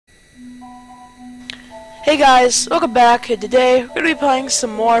Hey guys, welcome back. Today we're going to be playing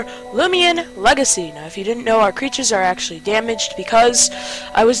some more Loomian Legacy. Now if you didn't know, our creatures are actually damaged because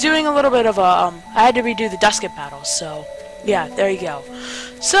I was doing a little bit of a, I had to redo the Dusket battle, so yeah, there you go.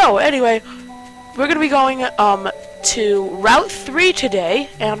 So anyway, we're going to be going to Route 3 today,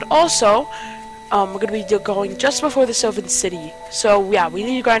 and also we're going to be going just before the Sylvan City. So yeah, we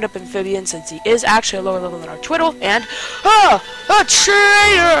need to grind up Amphibian since he is actually a lower level than our Twiddle, and a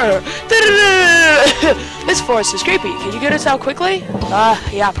traitor! This forest is creepy. Can you get us out quickly?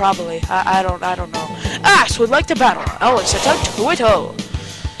 Yeah, probably. I don't know. Ash would like to battle. Oh, let's set out Twiddle.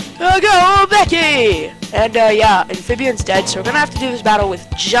 Go, Becky! And yeah, Amphibian's dead, so we're gonna have to do this battle with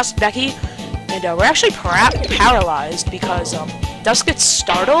just Becky. And we're actually paralyzed because Dusket's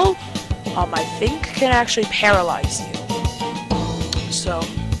Startle, I think can actually paralyze you. So,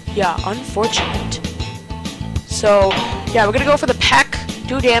 yeah, unfortunate. So, yeah, we're gonna go for the peck,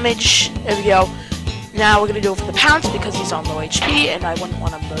 do damage. There we go. Now we're gonna go for the pounce because he's on low HP, and I wouldn't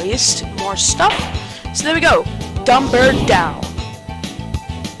want to waste more stuff. So there we go. Dumb bird down.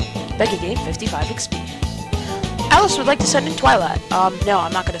 Becky gained 55 XP. Alice would like to send in Twilight. No,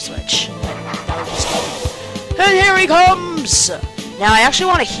 I'm not gonna switch. That would be stupid. And here he comes! Now I actually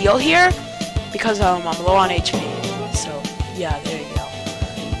want to heal here because I'm low on HP. So yeah, there you go.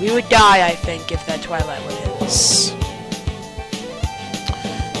 We would die, I think, if that Twilight would hit us.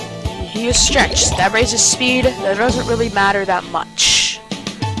 He is stretched. That raises speed. That doesn't really matter that much.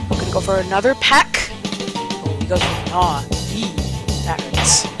 We're gonna go for another peck. Oh, he goes for gnaw. That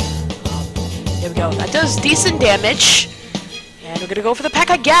hurts. There we go. That does decent damage. And we're gonna go for the peck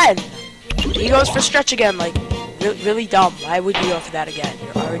again. He goes for stretch again, like really dumb. Why would you go for that again?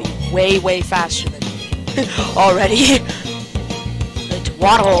 You're already way faster than me. Already.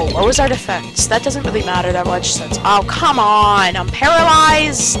 Waddle. What was our defense? That doesn't really matter that much since. Oh, come on! I'm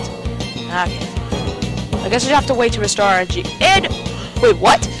paralyzed! Okay. I guess we have to wait to restore energy. And wait,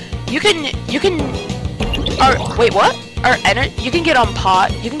 what? You can wait, what? You can get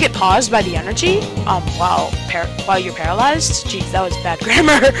you can get paused by the energy while you're paralyzed. Jeez, that was bad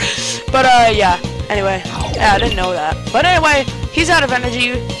grammar. But yeah. Anyway, yeah, I didn't know that. But anyway, he's out of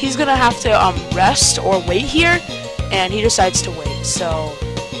energy. He's gonna have to rest or wait here, and he decides to wait. So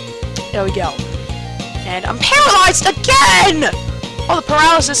there we go. And I'm paralyzed again. Oh, the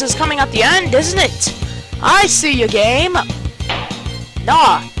paralysis is coming at the end, isn't it? I see you, game.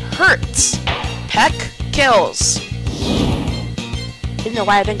 Nah, hurts. Peck kills. Didn't know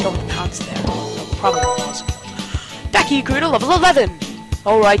why I didn't go with the pounce there. Probably was. Becky grew to level 11.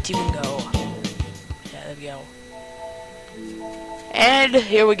 Alright, you can go. Yeah, there we go. And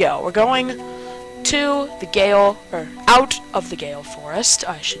here we go. We're going to the Gale, or out of the Gale Forest,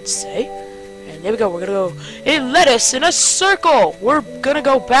 I should say. And there we go. We're gonna go. It led us in a circle. We're gonna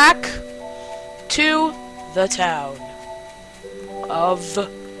go back to the town of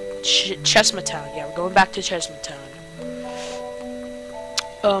Chestnut Town. Yeah, we're going back to Chestnut Town.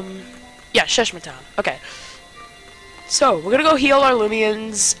 Yeah, Chestnut Town. Okay. So, we're gonna go heal our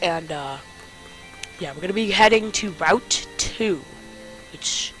Loomians, and, yeah, we're gonna be heading to Route 2,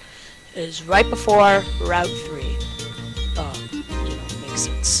 which is right before Route 3. Makes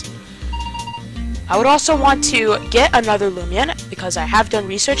sense. I would also want to get another Loomian, because I have done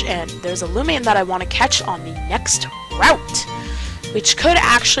research, and there's a Loomian that I want to catch on the next route, which could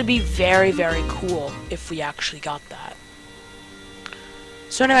actually be very cool if we actually got that.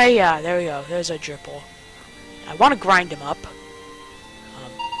 So anyway, yeah, there we go. There's our Dripple. I want to grind him up.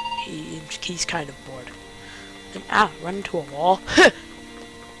 He's kind of bored. And, run into a wall.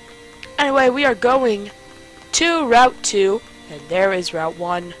 Anyway, we are going to Route 2, and there is Route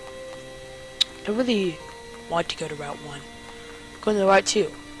 1. I really want to go to Route 1. Going to Route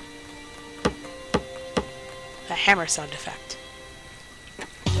 2. A hammer sound effect.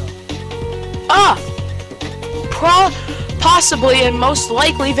 Possibly and most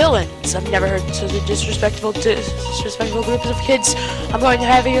likely villains. I've never heard such a disrespectful groups of kids. I'm going to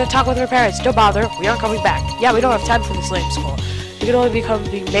have a talk with her parents. Don't bother. We aren't coming back. Yeah, we don't have time for this lame school. We can only become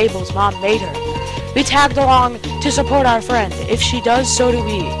Mabel's mom made her. We tagged along to support our friend. If she does, so do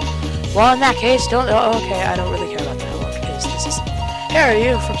we. Well, in that case, don't. Oh, okay, I don't really care about that one because this is. Hey, are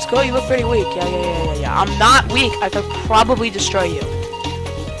you from school? You look pretty weak. Yeah. I'm not weak. I could probably destroy you.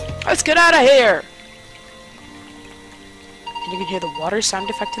 Let's get out of here. And you can hear the water sound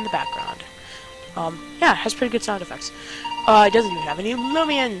effect in the background. Yeah, it has pretty good sound effects. It doesn't even have any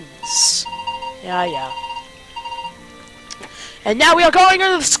Loomians. Yeah. And now we are going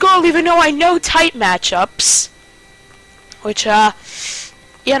into the school, even though I know type matchups. Which,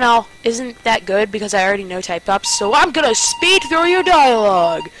 you know, isn't that good because I already know type ups. So I'm gonna speed through your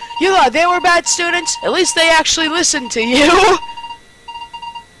dialogue. You thought they were bad students? At least they actually listened to you.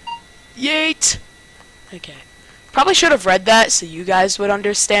 Yeet. Okay. Probably should have read that so you guys would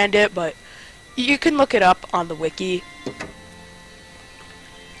understand it, but you can look it up on the wiki.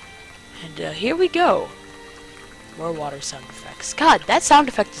 And here we go. More water sound effects. God, that sound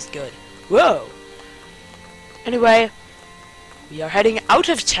effect is good. Whoa. Anyway, we are heading out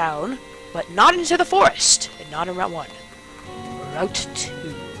of town, but not into the forest, and not in Route 1. Route 2.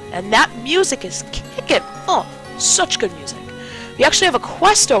 And that music is kicking. Oh, such good music. We actually have a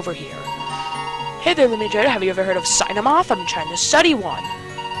quest over here. Hey there, Loomian Trader. Have you ever heard of Cynamoth? I'm trying to study one.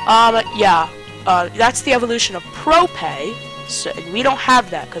 Yeah. That's the evolution of Propay. So, and we don't have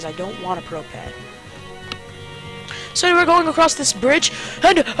that, because I don't want a Propay. So we're going across this bridge,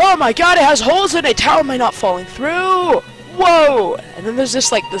 and oh my god, it has holes in it! How am I not falling through? Whoa! And then there's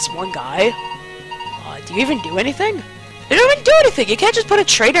this one guy. Do you even do anything? They don't even do anything! You can't just put a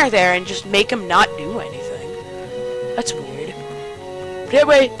trainer there and just make him not do anything. That's weird. But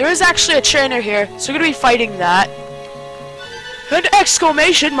anyway, there is actually a trainer here, so we're gonna be fighting that. And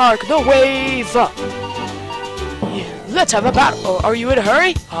exclamation mark, the wave! Yeah, let's have a battle. Oh, are you in a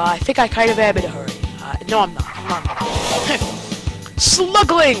hurry? I think I kind of am in a hurry. No, I'm not.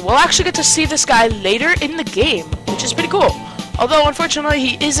 Sluggling! We'll actually get to see this guy later in the game, which is pretty cool. Although, unfortunately,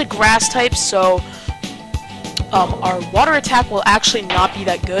 he is a grass type, so our water attack will actually not be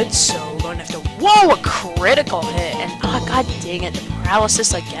that good, so we're going to have to... Whoa! A critical hit! And, oh, god dang it, the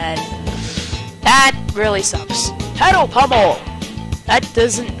paralysis again. That really sucks. Pedal pummel! That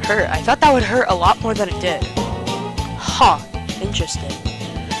doesn't hurt. I thought that would hurt a lot more than it did. Huh. Interesting.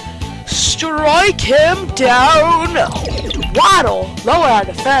 Strike him down! Waddle! Lower our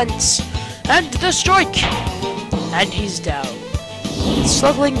defense! And the strike! And he's down.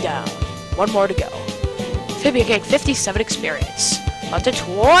 Sluggling down. One more to go. Amphibian gained 57 experience. On to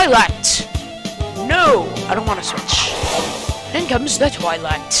Twilight! No! I don't want to switch. In comes the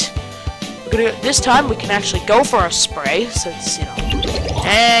Twilight. This time we can actually go for a spray, since, you know...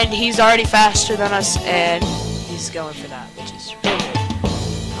 And he's already faster than us, and he's going for that, which is really good.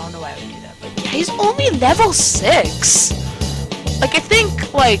 I don't know why I would do that, but yeah, he's only level 6! Like, I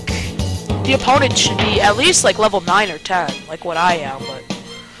think, like, the opponent should be at least, like, level 9 or 10, like what I am, but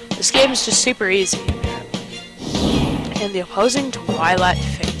this game is just super easy, apparently. And the opposing Twilight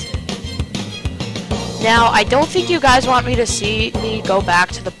fainted. Now, I don't think you guys want me to see me go back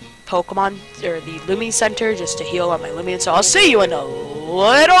to the Pokemon, or the Loomian Center, just to heal on my Loomian, so I'll see you in a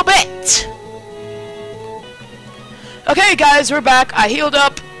little bit! Okay, guys, we're back. I healed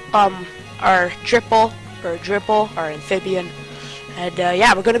up, our Dripple, our Amphibian, and,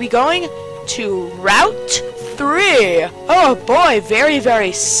 yeah, we're gonna be going to Route 3! Oh boy, very,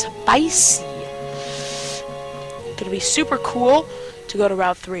 very spicy. Gonna be super cool to go to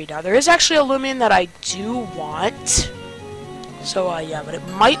Route 3. Now, there is actually a Loomian that I do want. So, yeah, but it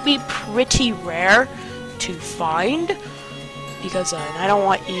might be pretty rare to find, because I don't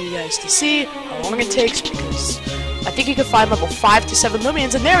want you guys to see how long it takes, because I think you can find level 5 to 7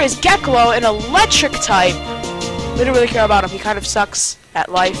 Loomians, and there is Geklo, an electric type. We don't really care about him, he kind of sucks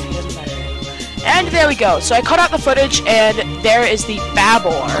at life, he doesn't matter. And there we go, so I cut out the footage, and there is the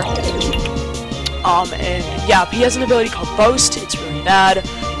Babor. And yeah, he has an ability called Boast, it's really bad.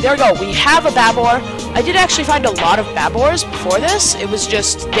 There we go, we have a Babor. I did actually find a lot of Babors before this. It was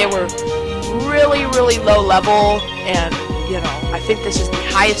just, they were really, really low level, and, you know, I think this is the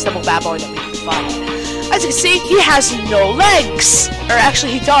highest level Babor that we can find. As you can see, he has no legs! Or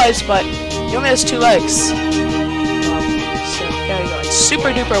actually, he does, but he only has 2 legs. So, there we go, it's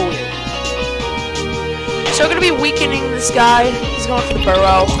super duper weird. So we're going to be weakening this guy. He's going for the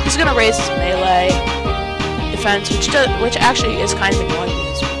burrow. He's going to raise his melee defense, which actually is kind of annoying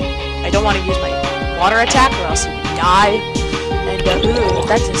because I don't want to use my water attack or else he would die. And, ooh,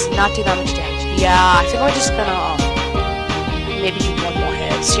 that does not do that much damage. Yeah, I think we're just going to, maybe do one more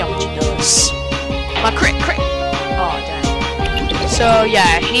hit, see how much he does. Come on, crit! Oh, dang. So,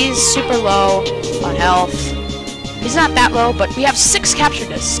 yeah, he's super low on health. He's not that low, but we have 6 capture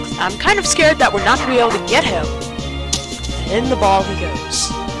discs. I'm kind of scared that we're not going to be able to get him. And in the ball he goes.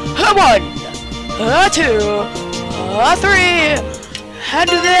 1, 2, 3, and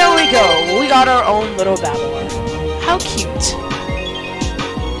there we go. We got our own little Babor. How cute.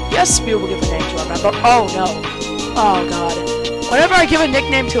 Yes, we will give a name to our Babor. Oh, no. Oh, God. Whenever I give a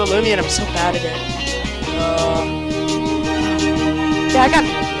nickname to a Loomian, I'm so bad at it. Yeah, I got an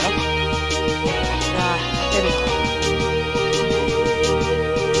idea. Maybe not.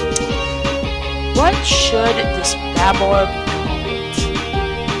 What should this Babor be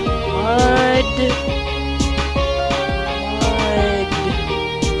called?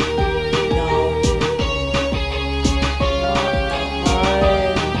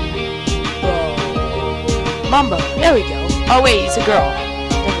 combo. There we go. Oh wait, he's a girl.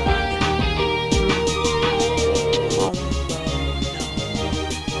 Never mind.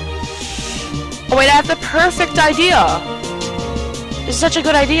 Oh wait, I have the perfect idea. This is such a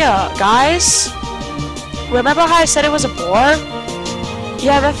good idea, guys. Remember how I said it was a boar?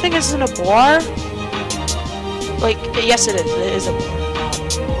 Yeah, that thing isn't a boar. Like, yes it is. It is a boar.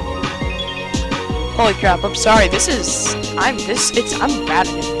 Holy crap, I'm sorry. I'm bad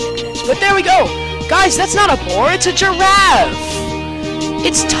at it. But there we go. Guys, that's not a boar, it's a giraffe.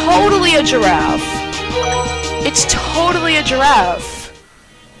 It's totally a giraffe. It's totally a giraffe.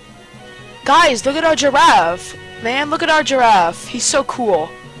 Guys, look at our giraffe. Man, look at our giraffe. He's so cool.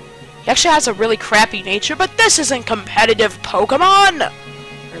 He actually has a really crappy nature, but this isn't competitive Pokemon!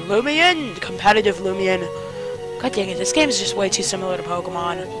 Or Loomian. Competitive Loomian. God dang it, this game is just way too similar to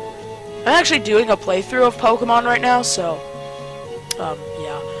Pokemon. I'm actually doing a playthrough of Pokemon right now, so...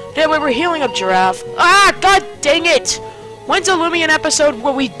 yeah. Anyway, we're healing up Giraffe. Ah, god dang it! When's a Loomian episode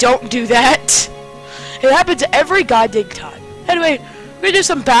where we don't do that? It happens every goddamn time. Anyway, we're gonna do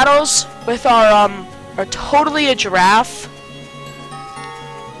some battles with our totally a giraffe.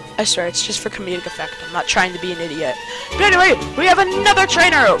 I swear, it's just for comedic effect. I'm not trying to be an idiot. But anyway, we have another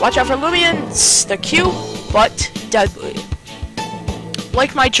trainer! Watch out for Loomians! They're cute, but deadly.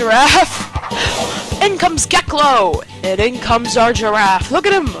 Like my giraffe. In comes Geklo! And in comes our giraffe. Look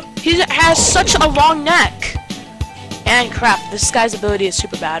at him! He has such a long neck! And crap, this guy's ability is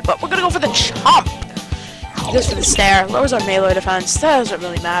super bad, but we're gonna go for the Chomp! He goes for the Stare, lowers our melee defense, that doesn't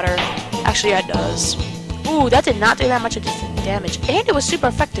really matter. Actually, yeah, it does. Ooh, that did not do that much of damage, and it was super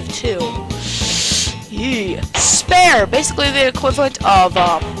effective too. Yeah. Spare! Basically the equivalent of,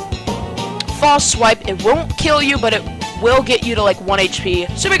 False Swipe. It won't kill you, but it will get you to like 1 HP.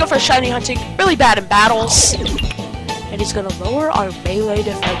 So we go for Shiny Hunting, really bad in battles. And he's gonna lower our melee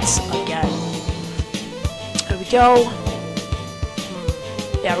defense again. There we go.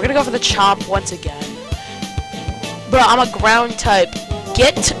 Yeah, we're gonna go for the Chomp once again. Bro, I'm a ground type.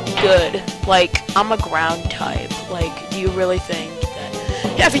 Get good. Like, I'm a ground type. Like, do you really think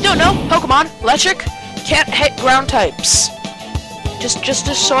that... Yeah, if you don't know, Pokemon, Electric, can't hit ground types. Just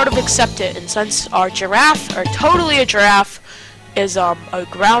to sort of accept it, and since our giraffe, or totally a giraffe, is a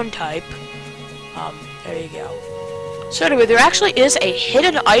ground type, there you go. So anyway, there actually is a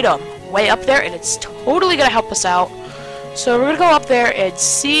hidden item way up there, and it's totally gonna help us out. So we're gonna go up there and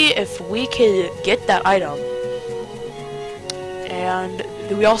see if we can get that item. And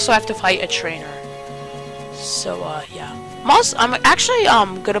we also have to fight a trainer. So yeah. I'm actually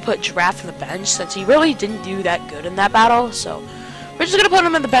gonna put Giraffe on the bench since he really didn't do that good in that battle, so we're just gonna put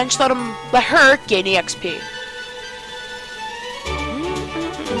him in the bench, let her gain EXP.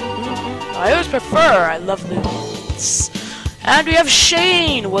 I always prefer, I love Loomians. And we have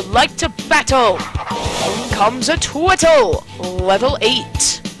Shane would like to battle. In comes a Twittle, level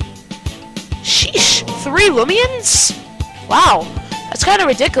 8. Sheesh, 3 Loomians? Wow, that's kind of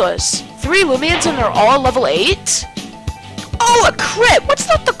ridiculous. 3 Loomians and they're all level 8? Oh, a crit! What's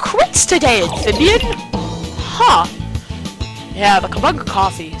up the crits today, Amphibian? Huh. Yeah, the Kabunga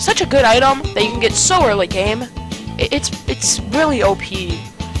Coffee. Such a good item that you can get so early game. It's really OP.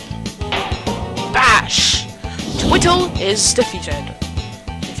 Bash! Twittle is defeated.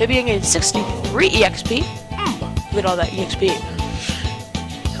 Amphibian gains 63 EXP. Look at all that EXP.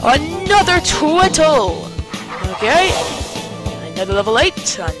 Another Twittle! Okay. Another level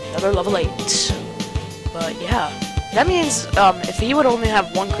 8. Another level 8. But yeah. That means if he would only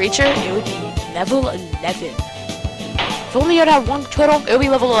have one creature, it would be level 11. If only you'd have one Twittle, it would be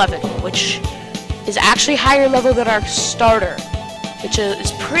level 11, which is actually higher level than our starter, which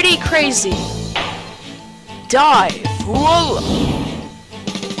is pretty crazy. Die, fool!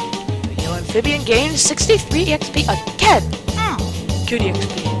 Your Amphibian gains 63 EXP again! Good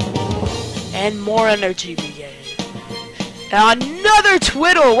EXP. And more energy we gain. Another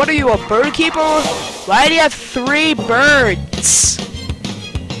Twittle! What are you, a bird keeper? Why do you have 3 birds?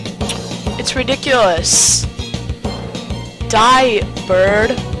 It's ridiculous. Die,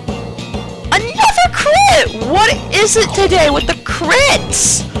 bird. Another crit! What is it today with the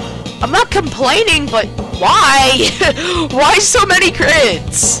crits? I'm not complaining, but why? Why so many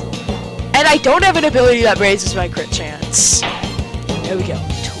crits? And I don't have an ability that raises my crit chance. There we go.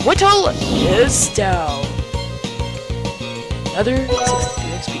 Twittle is down. Another 63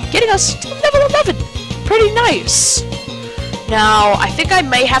 XP, getting us to level 11. Pretty nice. Now, I think I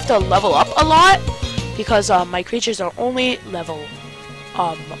may have to level up a lot because my creatures are only level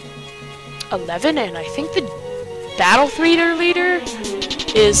 11, and I think the battle leader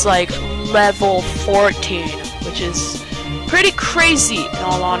is like level 14, which is pretty crazy, in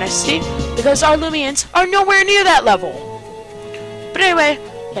all honesty, because our Loomians are nowhere near that level. But anyway,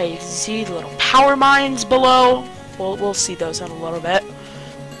 yeah, you can see the little power mines below. We'll see those in a little bit.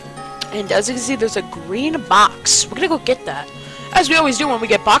 And as you can see, there's a green box. We're gonna go get that. As we always do when we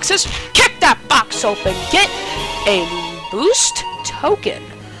get boxes, kick that box open, get a boost token.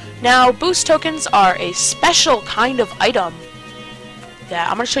 Now, boost tokens are a special kind of item that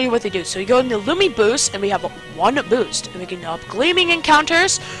I'm gonna show you what they do. So you go into Lumi Boost, and we have one boost, and we can up Gleaming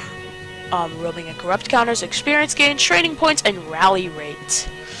Encounters, Roaming and Corrupt Counters, Experience Gain, Training Points, and Rally Rate.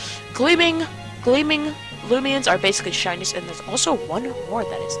 Gleaming Loomians are basically shinies, and there's also one more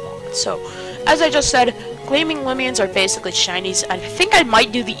that is locked. So, as I just said, Gleaming Loomians are basically shinies. I think I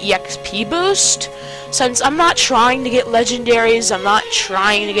might do the EXP boost, since I'm not trying to get legendaries, I'm not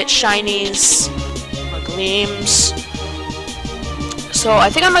trying to get shinies or gleams. So I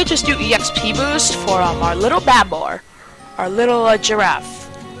think I might just do EXP boost for our little Babor, our little giraffe.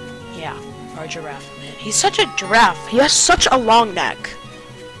 Yeah, our giraffe, man. He's such a giraffe. He has such a long neck.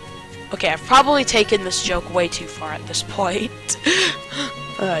 Okay, I've probably taken this joke way too far at this point.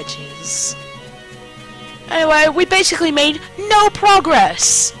 Oh, jeez. Anyway, we basically made no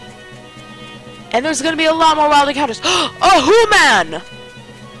progress. And there's gonna be a lot more wild encounters. A Who-Man!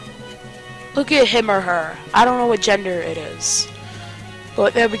 Look at him or her. I don't know what gender it is.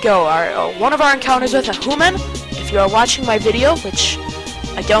 But there we go. One of our encounters with a Who-Man. If you are watching my video, which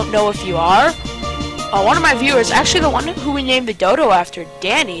I don't know if you are, one of my viewers, actually the one who we named the dodo after,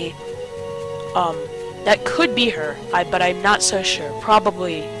 Danny, that could be her, but I'm not so sure.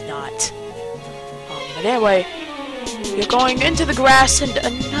 Probably not. But anyway, you're going into the grass and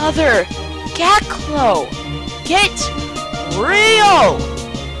another Gaklo. Get real!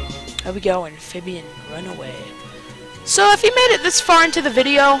 There we go, amphibian runaway. So if you made it this far into the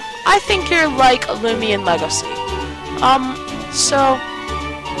video, I think you're like Loomian Legacy. So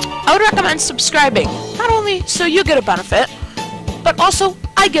I would recommend subscribing. Not only so you get a benefit, but also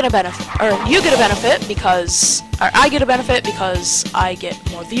I get a benefit, or you get a benefit because, or I get a benefit because I get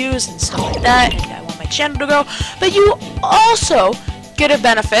more views and stuff like that, and I want my channel to grow. But you also get a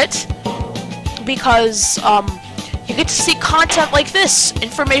benefit because you get to see content like this,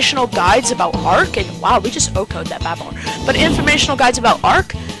 informational guides about Ark, and wow, we just O-code that Babylon. But informational guides about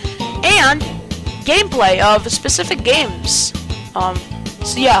Ark and gameplay of specific games.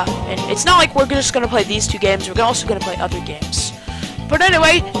 So yeah, and it's not like we're just gonna play these two games. We're also gonna play other games. But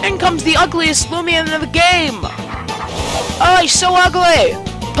anyway, in comes the ugliest Loomian in the game. Oh, he's so ugly.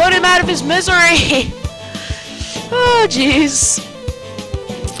 Put him out of his misery. Oh, jeez.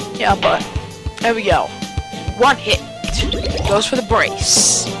 Yeah, but there we go. One hit. Goes for the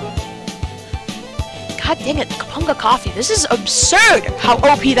brace. God dang it, the Kapunga coffee. This is absurd how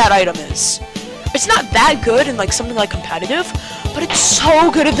OP that item is. It's not that good in like something like competitive, but it's so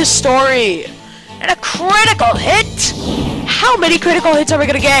good at the story. And a critical hit? How many critical hits are we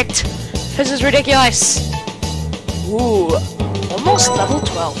gonna get? This is ridiculous. Ooh, almost level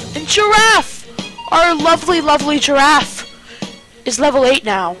 12. And Giraffe! Our lovely, lovely Giraffe is level 8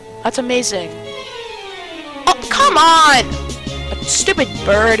 now. That's amazing. Oh, come on! A stupid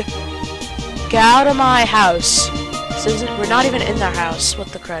bird. Get out of my house. We're not even in their house. What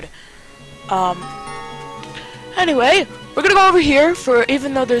the crud. Anyway, we're gonna go over here for,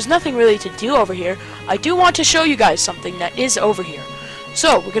 even though there's nothing really to do over here, I do want to show you guys something that is over here.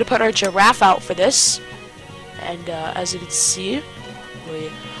 So, we're gonna put our giraffe out for this. And, as you can see,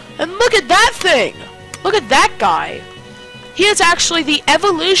 and look at that thing! Look at that guy! He is actually the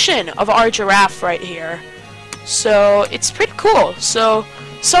evolution of our giraffe right here. So, it's pretty cool. So,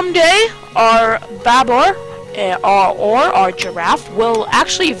 someday, our Babor, or our giraffe, will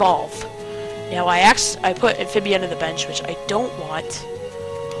actually evolve. Now, I put amphibian on the bench, which I don't want.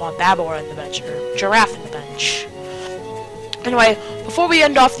 I want Babor on the bench, or giraffe on the bench. Anyway, before we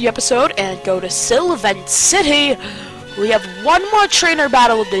end off the episode and go to Sylvan City, we have one more trainer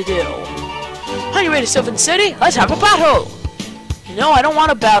battle to do. On your way to Sylvan City, let's have a battle! No, I don't want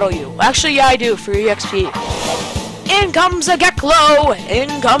to battle you. Actually, yeah, I do, for EXP. In comes a Geklo!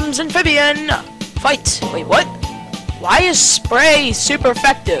 In comes Amphibian! Fight! Wait, what? Why is Spray super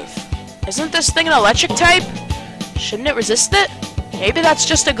effective? Isn't this thing an electric type? Shouldn't it resist it? Maybe that's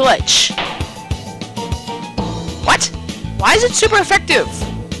just a glitch. What? Why is it super effective?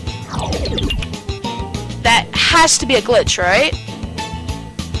 That has to be a glitch, right?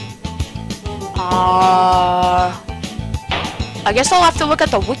 I guess I'll have to look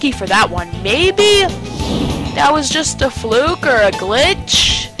at the wiki for that one. Maybe that was just a fluke or a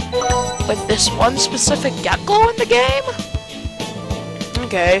glitch with this one specific Geklo in the game?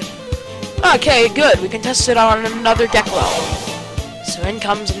 Okay. Okay, good. We can test it on another Geklo. So in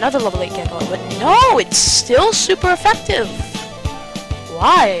comes another level 8 Geklo. But no, it's still super effective.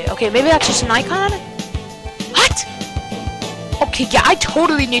 Why? Okay, maybe that's just an icon? What? Okay, yeah, I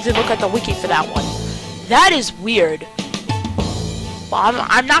totally need to look at the wiki for that one. That is weird. Well,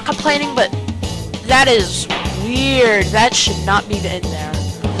 I'm not complaining, but that is weird. That should not be in there.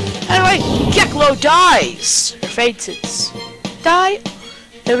 Anyway, Geklo dies! Or faints. Die?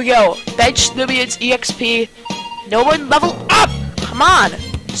 There we go. Bench Loomian's EXP. No one level up! Come on!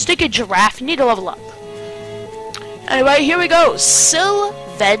 Stick a giraffe. You need to level up. Anyway, here we go.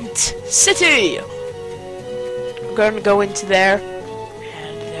 Sylvent City. We're going to go into there.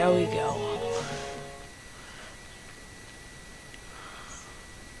 And there we go.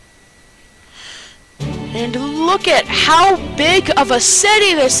 And look at how big of a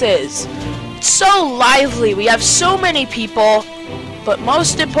city this is. It's so lively. We have so many people. But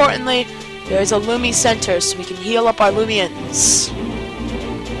most importantly, there's a Lumi Center so we can heal up our Loomians.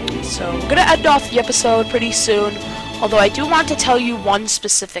 So I'm going to end off the episode pretty soon. Although I do want to tell you one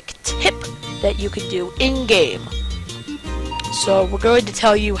specific tip that you can do in-game. So we're going to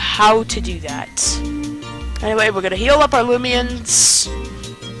tell you how to do that. Anyway, we're going to heal up our Loomians.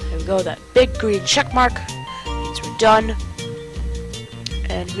 There we go, that big green check mark means we're done.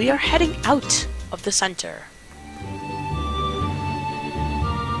 And we are heading out of the center.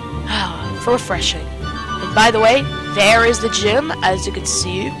 For refreshing. And by the way, there is the gym, as you can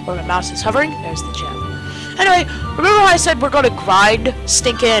see, where my mouse is hovering, there's the gym. Anyway, remember how I said we're going to grind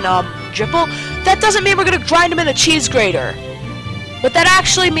stinking Dripple? That doesn't mean we're going to grind him in a cheese grater. What that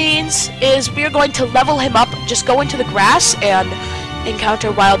actually means is we're going to level him up, just go into the grass and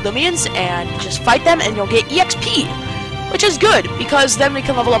encounter wild Loomians and just fight them and you'll get EXP. Which is good, because then we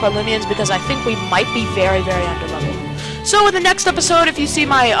can level up our Loomians, because I think we might be very, very underleveled. So in the next episode, if you see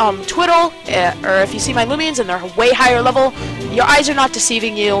my Twiddle, or if you see my Loomians and they're way higher level, your eyes are not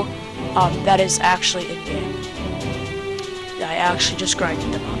deceiving you. That is actually in-game. I actually just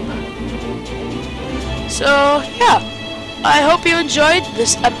grinded them up. So, yeah. I hope you enjoyed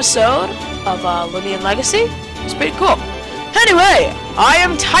this episode of Loomian Legacy. It's pretty cool. Anyway, I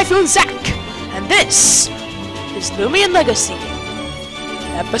am Typhoon Zack, and this is Loomian Legacy,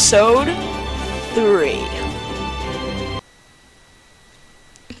 Episode 3.